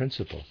same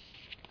principle.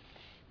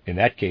 In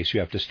that case, you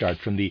have to start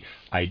from the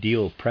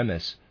ideal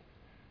premise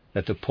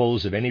that the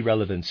poles of any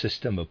relevant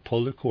system of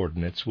polar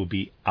coordinates will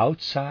be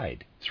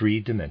outside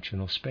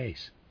three-dimensional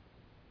space.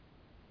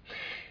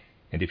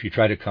 And if you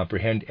try to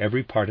comprehend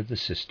every part of the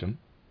system,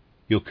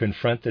 you'll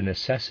confront the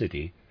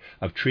necessity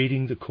of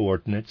treating the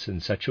coordinates in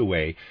such a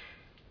way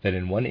that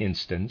in one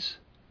instance,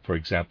 for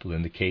example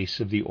in the case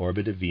of the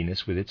orbit of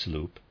Venus with its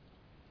loop,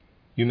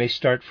 you may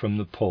start from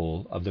the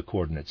pole of the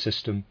coordinate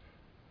system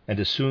and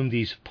assume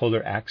these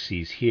polar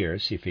axes here,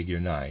 see figure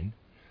 9,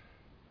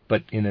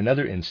 but in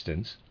another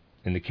instance,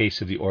 in the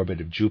case of the orbit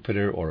of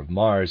Jupiter or of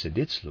Mars and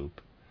its loop,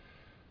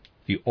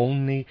 the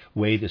only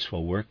way this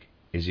will work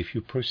is if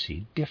you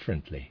proceed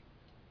differently.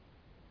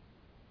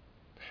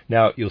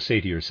 Now, you'll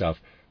say to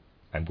yourself,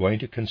 I'm going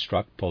to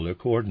construct polar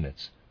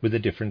coordinates with a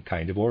different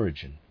kind of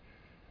origin,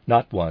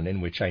 not one in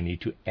which I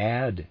need to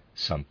add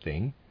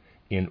something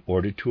in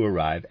order to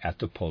arrive at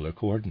the polar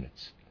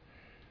coordinates.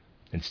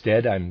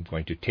 Instead, I'm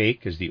going to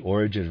take as the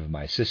origin of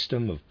my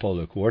system of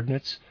polar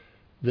coordinates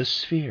the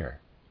sphere,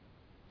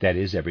 that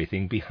is,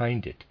 everything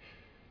behind it,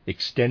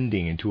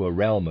 extending into a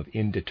realm of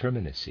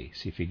indeterminacy,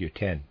 see figure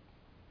 10.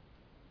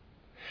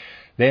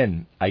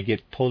 Then I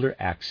get polar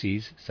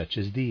axes such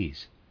as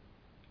these,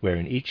 where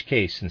in each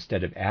case,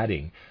 instead of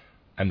adding,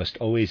 I must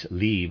always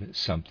leave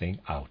something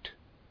out.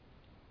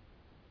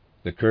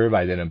 The curve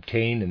I then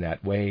obtain in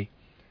that way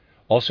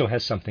also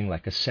has something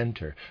like a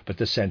center, but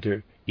the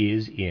center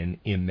is in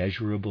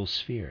immeasurable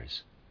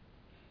spheres.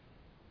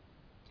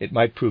 It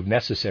might prove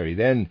necessary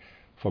then,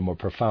 for more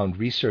profound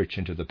research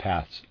into the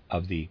paths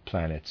of the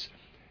planets,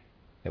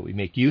 that we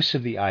make use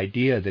of the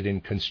idea that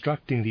in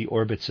constructing the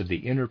orbits of the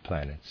inner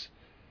planets,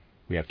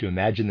 we have to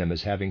imagine them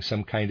as having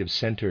some kind of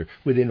center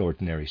within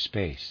ordinary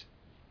space.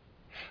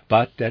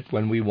 But that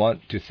when we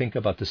want to think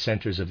about the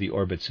centers of the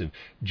orbits of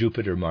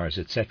Jupiter, Mars,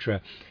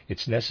 etc.,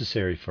 it's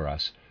necessary for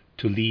us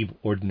to leave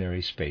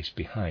ordinary space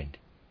behind.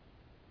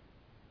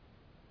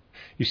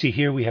 You see,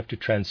 here we have to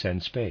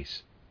transcend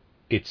space.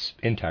 It's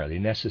entirely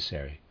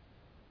necessary.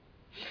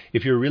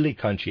 If you're really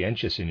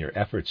conscientious in your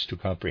efforts to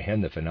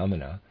comprehend the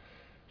phenomena,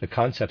 the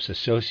concepts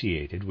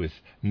associated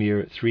with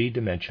mere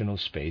three-dimensional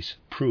space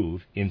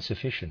prove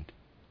insufficient.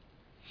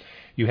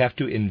 You have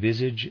to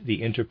envisage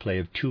the interplay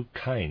of two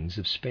kinds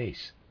of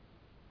space.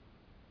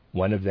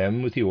 One of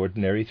them, with the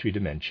ordinary three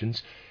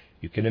dimensions,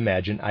 you can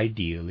imagine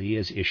ideally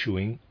as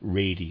issuing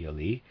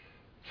radially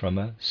from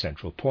a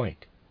central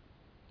point.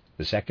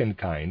 The second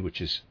kind,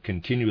 which is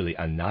continually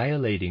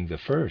annihilating the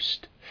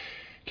first,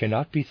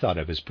 cannot be thought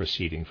of as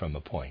proceeding from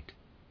a point.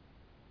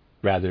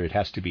 Rather, it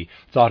has to be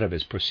thought of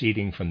as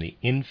proceeding from the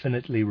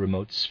infinitely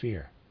remote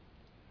sphere.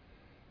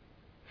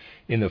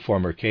 In the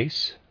former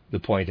case, the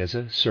point has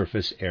a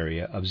surface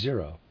area of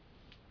 0.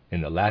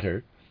 In the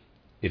latter,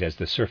 it has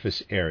the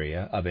surface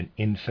area of an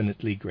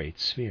infinitely great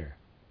sphere.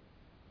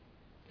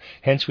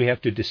 Hence, we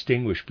have to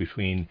distinguish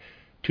between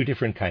two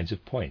different kinds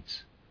of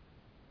points.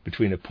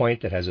 Between a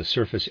point that has a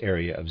surface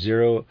area of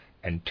 0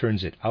 and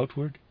turns it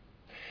outward,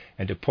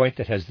 and a point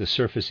that has the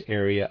surface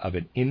area of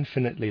an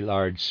infinitely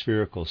large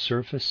spherical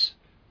surface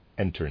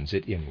and turns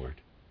it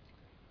inward.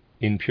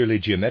 In purely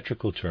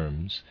geometrical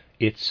terms,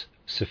 it's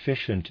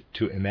sufficient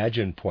to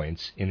imagine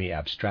points in the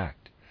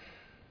abstract.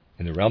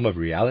 In the realm of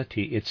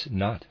reality, it's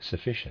not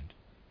sufficient.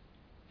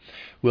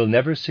 We'll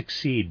never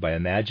succeed by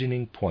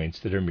imagining points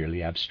that are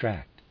merely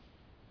abstract.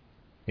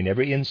 In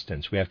every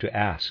instance, we have to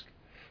ask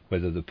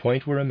whether the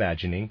point we're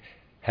imagining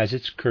has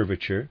its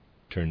curvature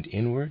turned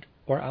inward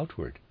or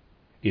outward.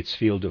 Its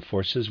field of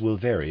forces will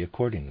vary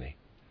accordingly.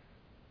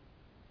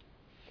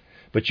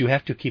 But you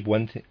have to keep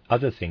one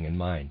other thing in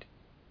mind.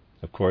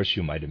 Of course,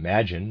 you might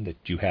imagine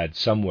that you had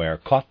somewhere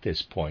caught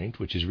this point,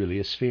 which is really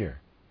a sphere.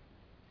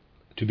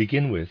 To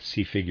begin with,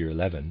 see figure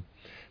 11,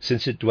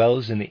 since it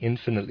dwells in the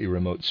infinitely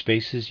remote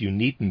spaces, you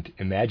needn't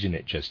imagine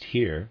it just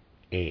here,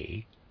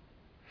 A.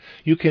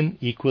 You can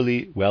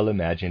equally well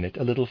imagine it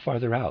a little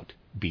farther out,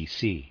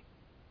 BC.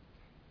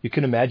 You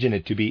can imagine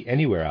it to be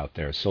anywhere out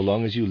there, so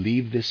long as you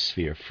leave this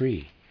sphere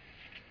free.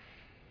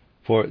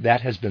 For that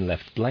has been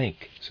left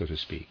blank, so to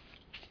speak.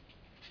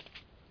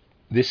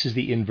 This is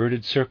the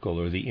inverted circle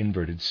or the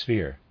inverted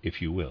sphere,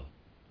 if you will.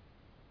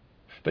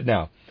 But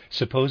now,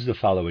 suppose the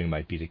following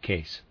might be the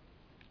case.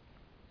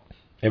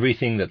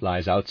 Everything that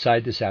lies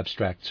outside this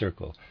abstract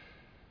circle,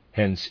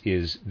 hence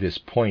is this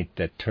point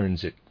that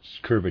turns its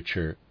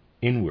curvature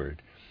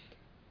inward.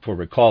 For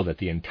recall that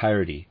the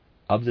entirety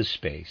of the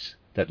space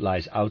that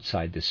lies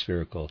outside the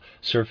spherical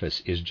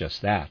surface is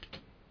just that,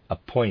 a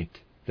point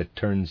that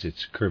turns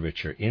its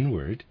curvature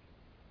inward.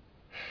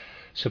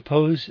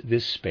 Suppose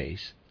this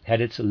space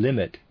had its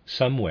limit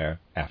somewhere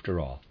after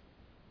all.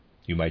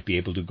 You might be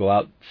able to go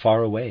out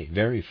far away,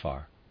 very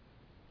far.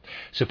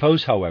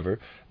 Suppose, however,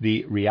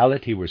 the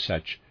reality were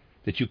such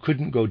that you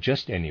couldn't go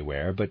just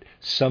anywhere, but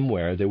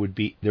somewhere there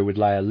would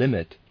lie a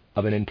limit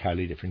of an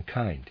entirely different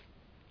kind.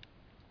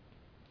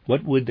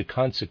 What would the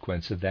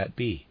consequence of that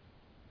be?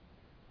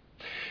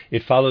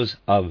 It follows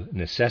of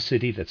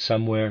necessity that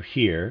somewhere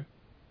here,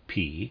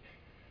 P,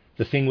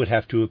 the thing would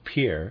have to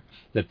appear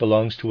that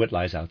belongs to what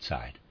lies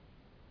outside.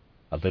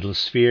 A little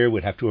sphere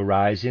would have to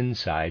arise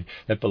inside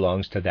that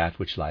belongs to that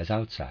which lies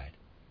outside.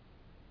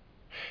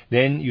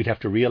 Then you'd have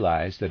to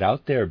realize that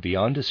out there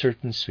beyond a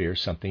certain sphere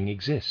something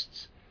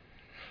exists.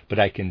 But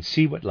I can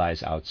see what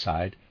lies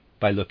outside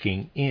by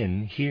looking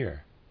in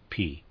here,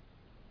 P,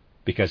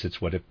 because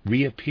it's what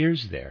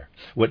reappears there,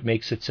 what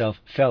makes itself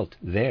felt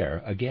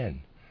there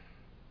again,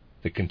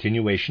 the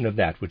continuation of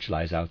that which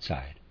lies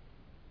outside.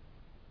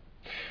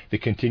 The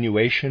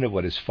continuation of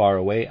what is far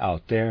away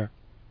out there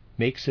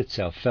makes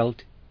itself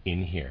felt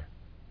in here.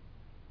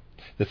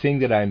 The thing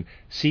that I'm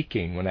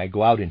seeking when I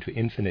go out into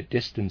infinite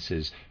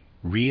distances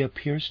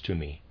reappears to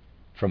me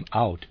from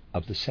out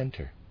of the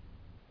center.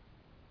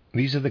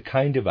 These are the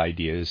kind of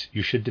ideas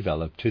you should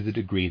develop to the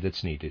degree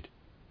that's needed.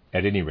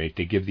 At any rate,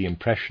 they give the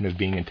impression of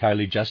being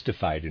entirely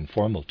justified in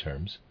formal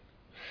terms.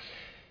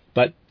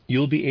 But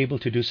you'll be able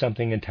to do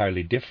something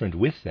entirely different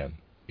with them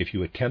if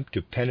you attempt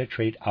to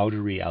penetrate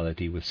outer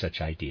reality with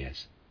such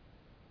ideas.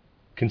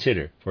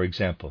 Consider, for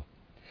example,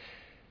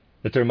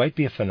 that there might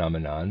be a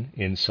phenomenon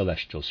in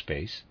celestial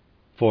space,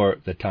 for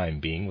the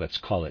time being, let's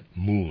call it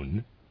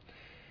moon.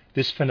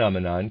 This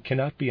phenomenon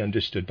cannot be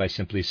understood by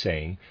simply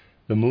saying,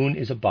 the moon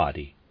is a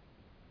body,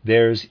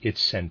 there's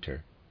its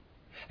center,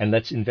 and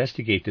let's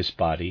investigate this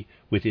body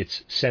with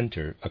its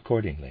center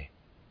accordingly.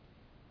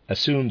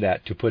 Assume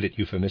that, to put it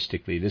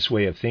euphemistically, this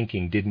way of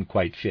thinking didn't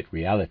quite fit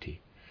reality.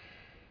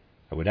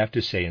 I would have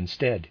to say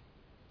instead,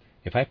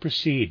 if I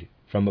proceed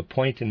from a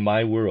point in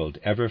my world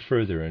ever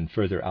further and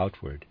further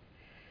outward,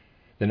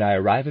 then I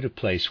arrive at a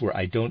place where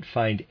I don't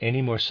find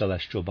any more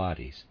celestial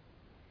bodies,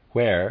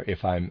 where,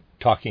 if I'm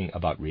talking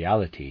about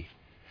reality,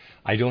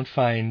 I don't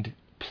find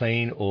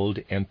plain old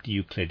empty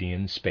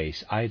Euclidean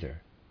space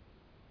either.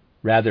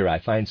 Rather, I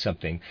find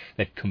something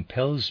that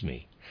compels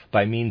me,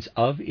 by means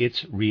of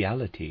its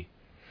reality,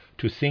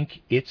 to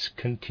think its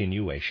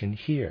continuation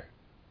here,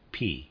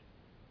 P.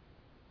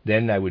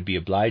 Then I would be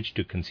obliged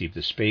to conceive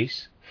the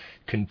space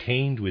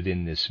contained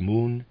within this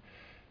moon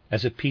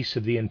as a piece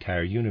of the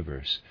entire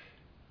universe,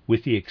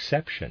 with the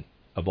exception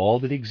of all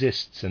that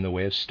exists in the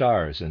way of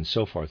stars and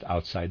so forth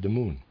outside the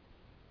moon.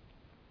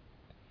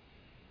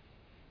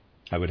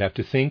 I would have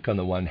to think, on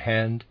the one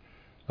hand,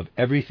 of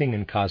everything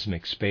in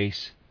cosmic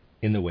space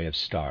in the way of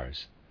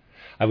stars.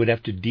 I would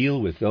have to deal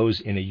with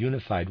those in a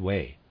unified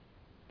way.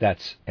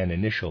 That's an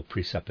initial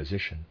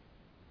presupposition.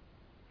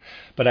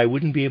 But I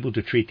wouldn't be able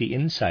to treat the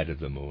inside of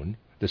the moon,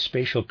 the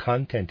spatial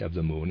content of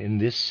the moon, in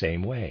this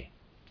same way.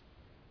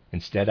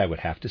 Instead, I would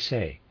have to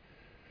say,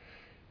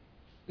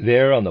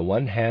 there, on the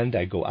one hand,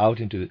 I go out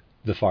into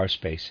the far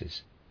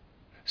spaces.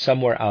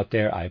 Somewhere out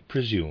there, I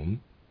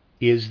presume,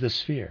 is the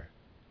sphere.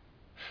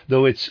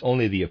 Though it's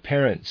only the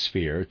apparent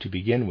sphere to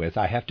begin with,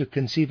 I have to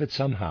conceive it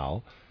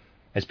somehow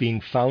as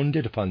being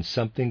founded upon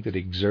something that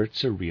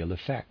exerts a real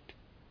effect.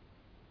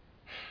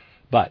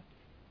 But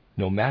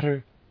no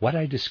matter what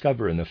I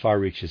discover in the far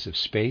reaches of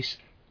space,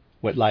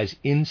 what lies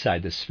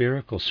inside the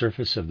spherical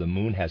surface of the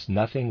moon has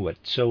nothing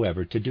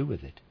whatsoever to do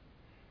with it.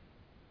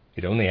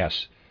 It only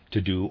has to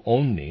do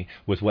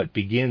with what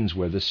begins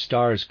where the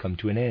stars come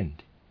to an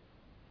end.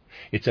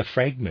 It's a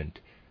fragment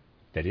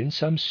that in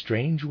some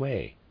strange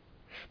way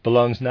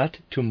belongs not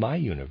to my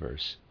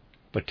universe,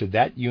 but to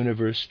that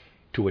universe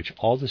to which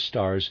all the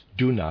stars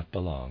do not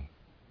belong.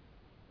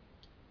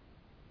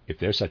 If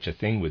there's such a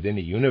thing within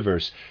a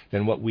universe,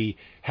 then what we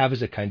have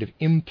is a kind of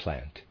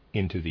implant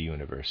into the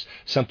universe,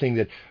 something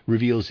that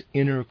reveals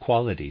inner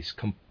qualities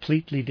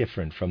completely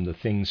different from the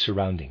things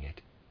surrounding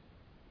it.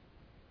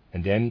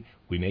 And then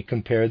we may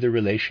compare the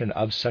relation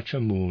of such a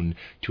moon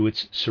to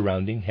its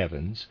surrounding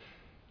heavens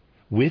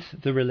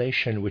with the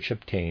relation which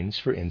obtains,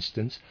 for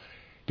instance,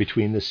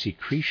 between the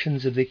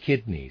secretions of the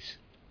kidneys,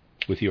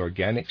 with the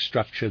organic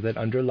structure that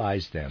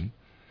underlies them,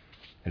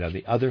 and on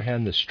the other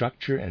hand, the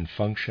structure and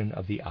function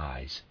of the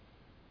eyes.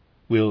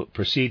 We'll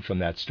proceed from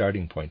that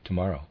starting point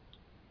tomorrow.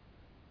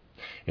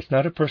 It's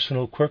not a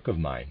personal quirk of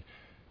mine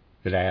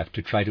that I have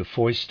to try to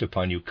foist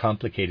upon you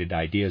complicated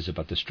ideas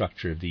about the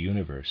structure of the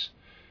universe.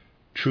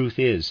 Truth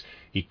is,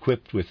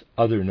 equipped with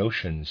other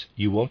notions,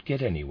 you won't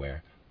get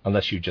anywhere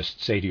unless you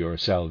just say to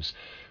yourselves,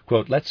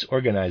 quote, let's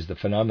organize the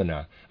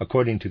phenomena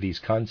according to these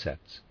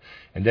concepts,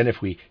 and then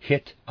if we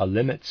hit a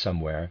limit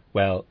somewhere,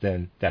 well,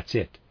 then that's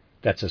it.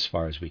 That's as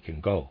far as we can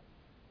go.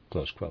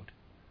 Close quote.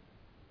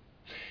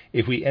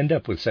 If we end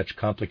up with such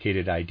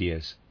complicated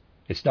ideas,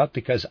 it's not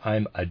because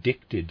I'm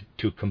addicted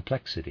to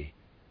complexity.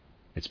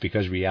 It's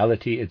because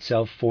reality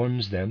itself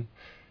forms them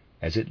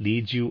as it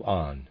leads you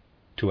on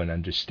to an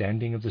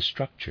understanding of the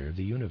structure of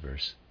the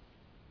universe.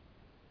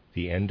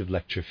 The end of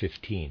Lecture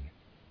 15.